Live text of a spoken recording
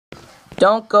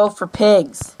Don't go for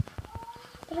pigs.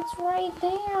 But it's right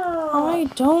there. I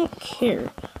don't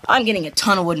care. I'm getting a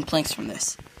ton of wooden planks from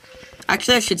this.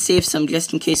 Actually, I should save some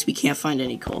just in case we can't find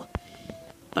any coal.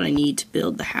 But I need to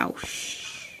build the house.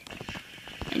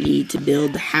 I need to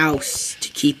build the house to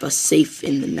keep us safe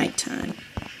in the nighttime.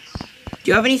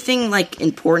 Do you have anything, like,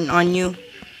 important on you?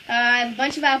 I have a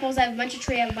bunch of apples, I have a bunch of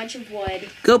tree, I have a bunch of wood.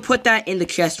 Go put that in the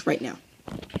chest right now.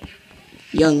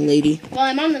 Young lady. Well,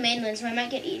 I'm on the mainland, so I might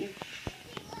get eaten.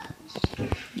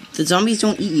 The zombies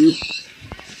don't eat you.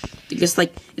 They just,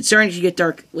 like, it's starting to get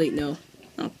dark. Wait, no.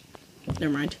 Oh,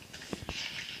 never mind.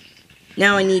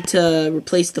 Now I need to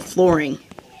replace the flooring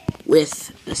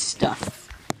with the stuff.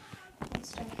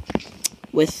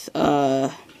 With,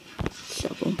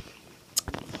 shovel.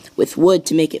 With wood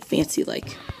to make it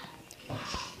fancy-like.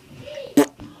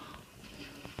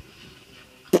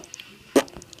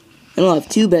 And I'll have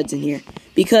 2 beds in here.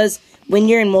 Because when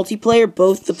you're in multiplayer,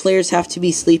 both the players have to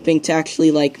be sleeping to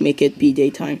actually, like, make it be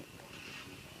daytime.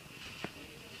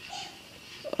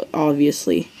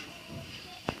 Obviously.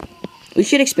 We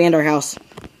should expand our house.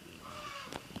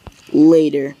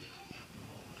 Later.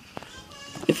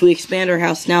 If we expand our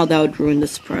house now, that would ruin the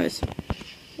surprise.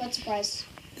 What surprise?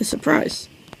 The surprise.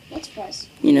 What surprise?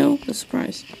 You know, the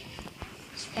surprise.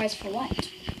 Surprise for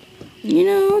what? You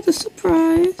know, the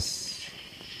surprise.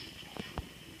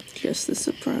 Just the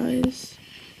surprise.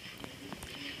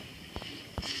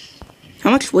 How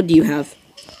much wood do you have?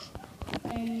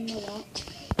 A lot.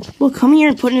 Well, come here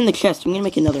and put it in the chest. I'm gonna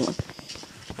make another one.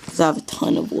 Because I have a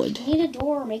ton of wood. I need a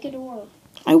door. Make a door.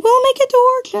 I will make a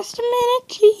door. Just a minute.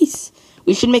 Jeez.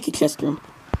 We should make a chest room.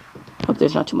 Hope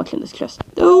there's not too much in this chest.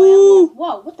 Oh!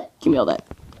 Whoa, what the? Give me all that.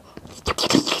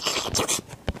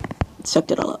 Sucked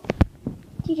it all up.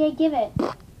 TJ, give it.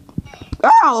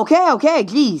 Oh, okay,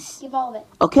 jeez. Give all of it.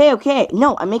 Okay.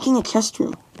 No, I'm making a chest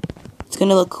room. It's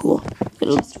gonna look cool.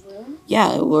 Chest room?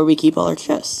 Yeah, where we keep all our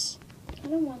chests. I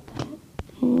don't want that.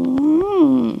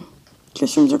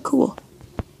 Chest rooms are cool.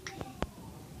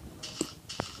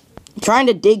 I'm trying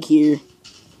to dig here.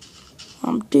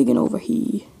 I'm digging over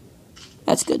here.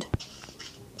 That's good.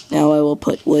 Now I will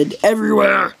put wood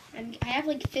everywhere. I have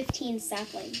like 15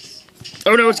 saplings.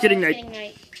 Oh no, it's getting night.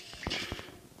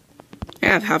 I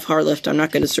have half heart left. I'm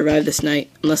not going to survive this night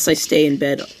unless I stay in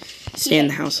bed, stay in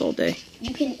the house all day.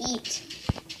 You can eat.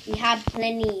 We have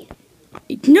plenty.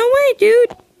 No way,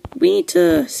 dude. We need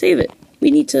to save it.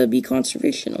 We need to be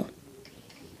conservational.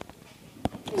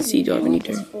 Let's see, do I have any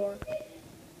dirt?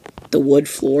 The wood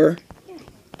floor? Yeah.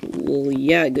 Well,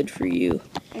 yeah, good for you.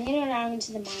 I'm going to go down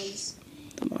into the mines.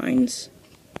 The mines?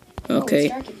 Oh, Okay.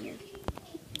 it's dark in here.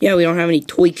 Yeah, we don't have any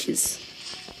torches.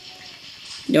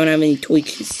 We don't have any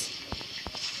torches.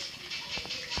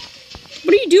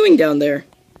 What are you doing down there?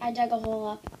 I dug a hole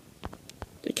up.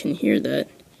 I can hear that.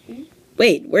 Hmm?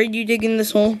 Wait, where did you dig in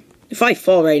this hole? If I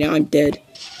fall right now, I'm dead.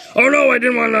 Oh no, I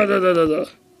didn't want to.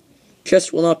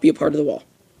 Chest will not be a part of the wall.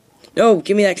 No,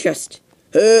 give me that chest.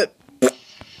 I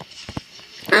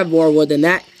have more wood than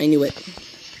that. I knew it.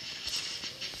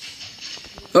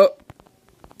 Up.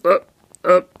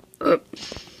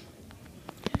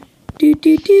 Dude.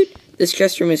 This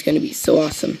chest room is going to be so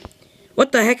awesome.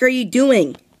 What the heck are you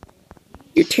doing?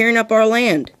 You're tearing up our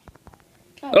land.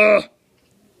 Oh.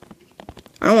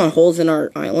 I don't want holes in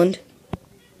our island.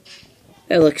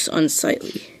 That looks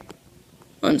unsightly.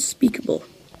 Unspeakable.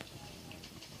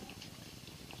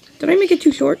 Did I make it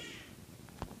too short?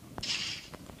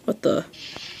 What the?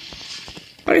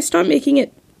 Why did I stop making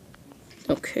it?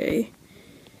 Okay.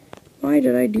 Why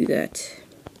did I do that?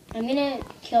 I'm gonna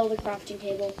kill the crafting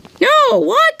table. No!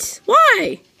 What?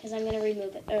 Why? Because I'm gonna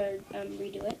remove it, or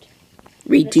redo it.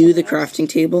 Redo the crafting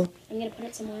table? I'm gonna put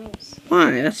it somewhere else.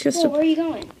 Why? That's just Where are you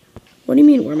going? What do you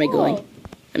mean, where am I going?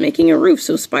 I'm making a roof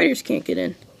so spiders can't get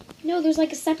in. No, there's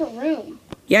like a separate room.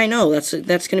 Yeah, I know.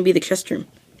 That's gonna be the chest room.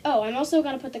 Oh, I'm also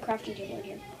gonna put the crafting table in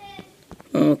here.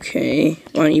 Okay.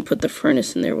 Why don't you put the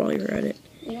furnace in there while you're at it?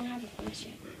 We don't have a furnace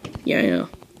yet. Yeah, I know.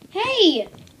 Hey!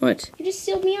 What? You just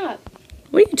sealed me up.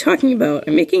 What are you talking about?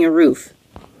 I'm making a roof.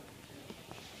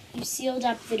 You sealed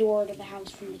up the door to the house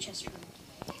from the chest room.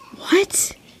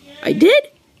 What? I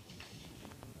did?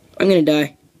 I'm gonna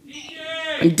die.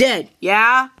 I'm dead.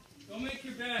 Yeah? Go make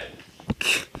your bed.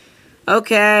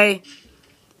 Okay.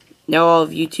 Now all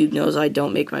of YouTube knows I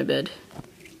don't make my bed.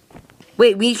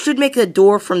 Wait, we should make a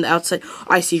door from the outside.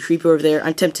 I see a creeper over there.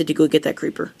 I'm tempted to go get that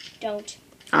creeper. Don't.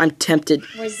 I'm tempted.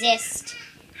 Resist.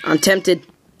 I'm tempted.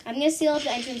 I'm gonna seal up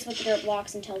the entrance with the dirt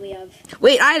blocks until we have...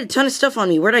 Wait, I had a ton of stuff on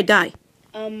me. Where'd I die?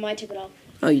 I took it all.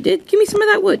 Oh, you did? Give me some of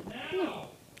that wood. No.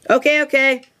 Okay.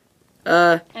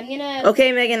 I'm gonna...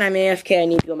 Okay, Megan, I'm AFK. I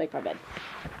need to go make my bed.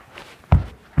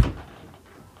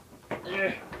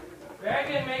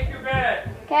 Meagan, make your bed.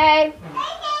 Okay.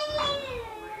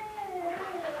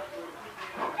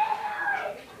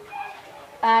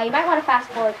 You might want to fast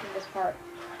forward through this part.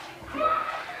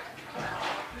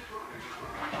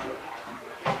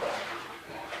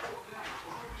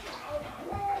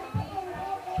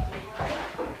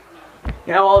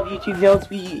 Now all of YouTube knows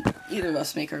either of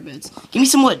us make our beds. Give me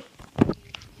some wood.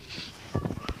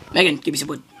 Megan, give me some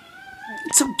wood.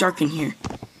 It's so dark in here.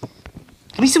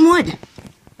 Give me some wood.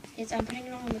 I'm putting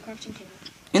it on the crafting table.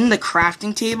 In the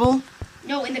crafting table?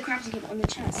 No, in the crafting table, on the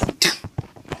chest.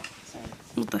 Sorry.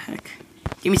 What the heck?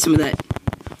 Give me some of that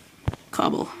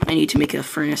cobble. I need to make a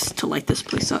furnace to light this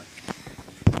place up.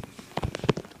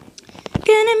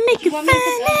 Gonna make a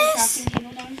furnace.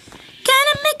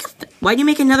 Gonna make a. Why'd you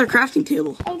make another crafting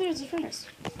table? Oh, there's a furnace.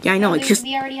 Yeah, I know.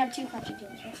 We already have 2 crafting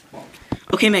tables, right?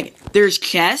 Okay, Megan. There's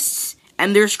chests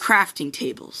and there's crafting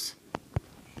tables.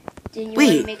 Didn't you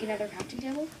want to make another crafting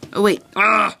table? Oh wait.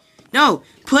 No.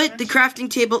 Put the crafting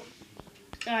table.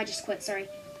 No, I just quit. Sorry.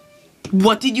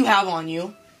 What did you have on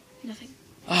you? Nothing.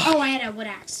 Oh, I had a wood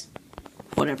axe.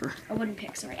 Whatever. A wooden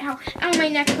pick. Sorry. Ow! Ow! My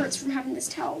neck hurts from having this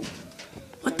towel.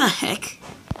 What the heck?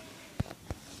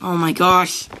 Oh my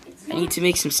gosh. I need to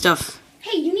make some stuff.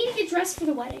 Hey, you need to get dressed for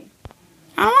the wedding.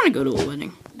 I don't want to go to a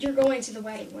wedding. You're going to the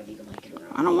wedding, whether you like it or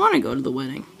not. I don't want to go to the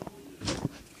wedding.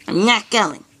 I'm not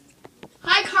going.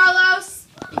 Hi, Carlos.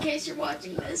 In case you're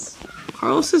watching this.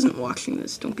 Carlos isn't watching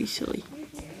this. Don't be silly.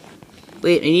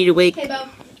 Wait, I need to wake. Hey, Bo.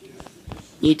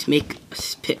 Need to make a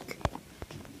pick.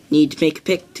 Need to make a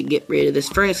pick to get rid of this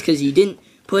furnace because you didn't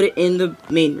put it in the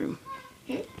main room.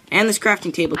 And this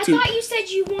crafting table too. I thought you said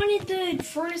you wanted the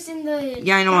furnace in the...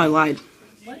 Yeah, I know, I lied.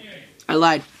 What? I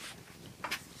lied.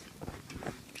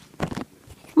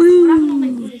 What happened to all my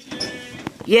Woo! wood?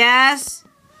 Yes?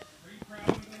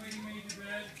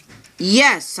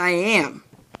 Yes, I am.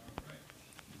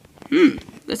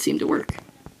 That seemed to work.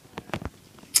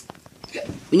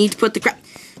 We need to put the crap...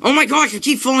 Oh my gosh, I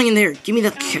keep falling in there. Give me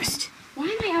the chest. Why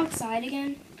am I outside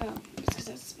again? Oh, it's because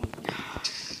I was smoking.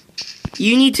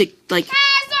 You need to, like...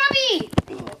 Zombie!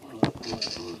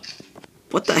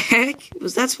 What the heck?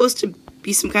 Was that supposed to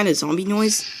be some kind of zombie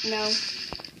noise? No.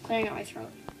 Clearing out my throat.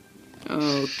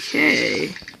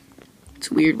 Okay. It's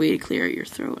a weird way to clear out your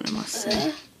throat, I must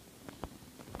say.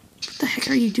 What the heck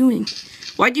are you doing?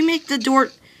 Why'd you make the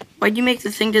door... Why'd you make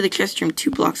the thing to the chest room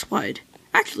 2 blocks wide?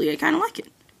 Actually, I kind of like it.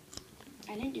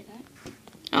 I didn't do that.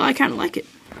 Oh, I kind of like it.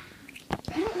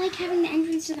 I don't like having the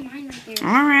entrance to the mine right there.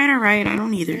 Alright. I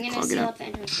don't either. I'm going to seal up the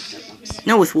entrance with the box.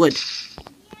 No, with wood.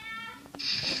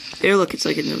 There, look, it's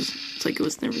like it knows. It's like it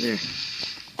was never there.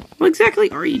 What exactly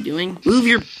are you doing? Move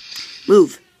your...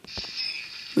 Move.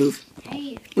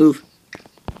 Hey. Move.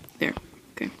 There.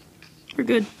 Okay. We're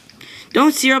good.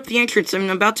 Don't seal up the entrance. I'm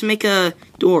about to make a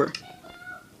door.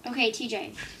 Okay,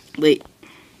 TJ. Wait,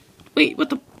 what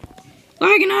the...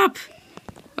 Lagging up!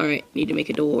 Alright, need to make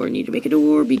a door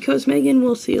because Megan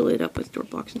will seal it up with door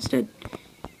blocks instead.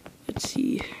 Let's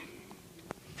see.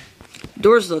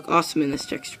 Doors look awesome in this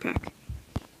texture pack.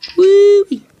 Woo!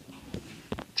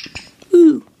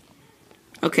 Woo!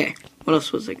 Okay, what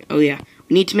else was it? Oh yeah,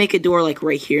 we need to make a door like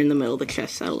right here in the middle of the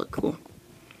chest. That'll look cool.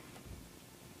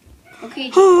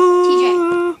 Okay,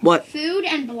 TJ. What? Food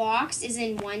and blocks is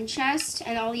in one chest,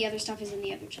 and all the other stuff is in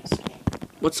the other chest.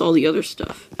 What's all the other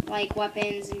stuff? Like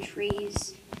weapons and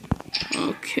trees.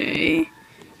 Okay.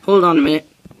 Hold on a minute.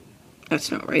 That's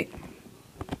not right.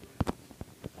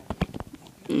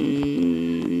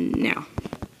 Now.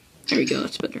 There we go,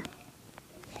 that's better.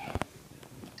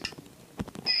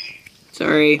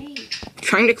 Sorry. Hey. I'm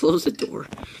trying to close the door.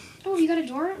 Oh, you got a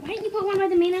door? Why didn't you put one by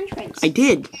the main entrance? I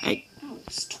did. Oh,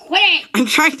 just quit it! I'm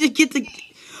trying to get the...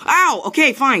 Ow!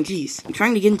 Okay, fine, jeez. I'm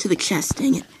trying to get into the chest,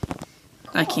 dang it.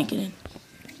 I can't get in.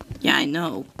 Yeah, I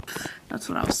know. That's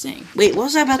what I was saying. Wait, what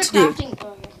was I about to do?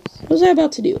 What was I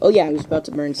about to do? Oh yeah, I was about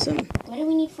to burn some. What do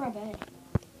we need for a bed?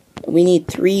 We need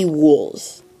 3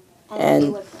 wools.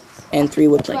 And 3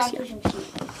 wood planks. Yeah.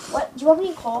 What? Do you want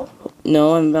any coal?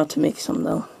 No, I'm about to make some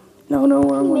though. No,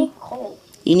 wrong one. Make coal.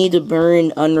 You need to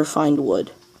burn unrefined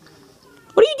wood.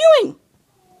 What are you doing?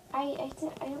 I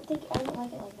don't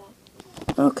like it like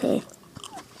that. Okay.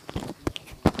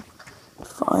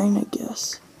 Fine, I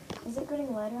guess. Is it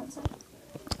getting lighter outside?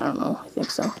 I don't know. I think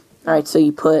so. Alright, so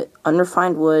you put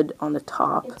unrefined wood on the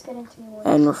top. It's getting too warm.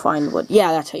 And refined wood.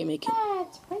 Yeah, that's how you make it. Yeah,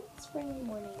 it's bright spring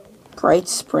morning. Bright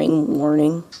spring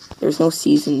morning. There's no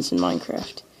seasons in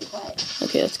Minecraft. What?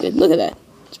 Okay, that's good. Look at that.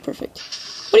 It's perfect.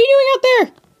 What are you doing out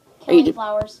there? Killing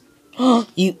flowers.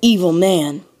 You evil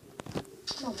man.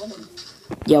 No, woman.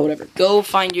 Yeah, whatever. Go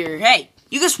find your... Hey!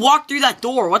 You just walked through that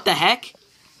door. What the heck?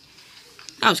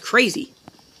 That was crazy.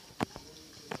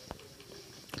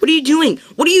 What are you doing?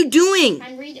 What are you doing?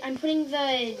 I'm putting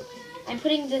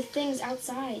the things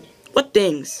outside. What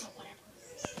things? Oh, whatever.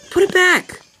 Put it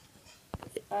back.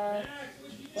 What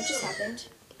just happened?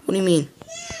 What do you mean?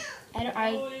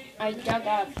 I dug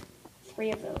up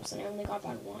 3 of those and I only got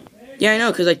back 1. Yeah, I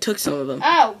know, because I took some of them.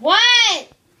 Oh, what?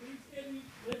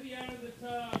 Let me out of the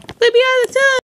tub.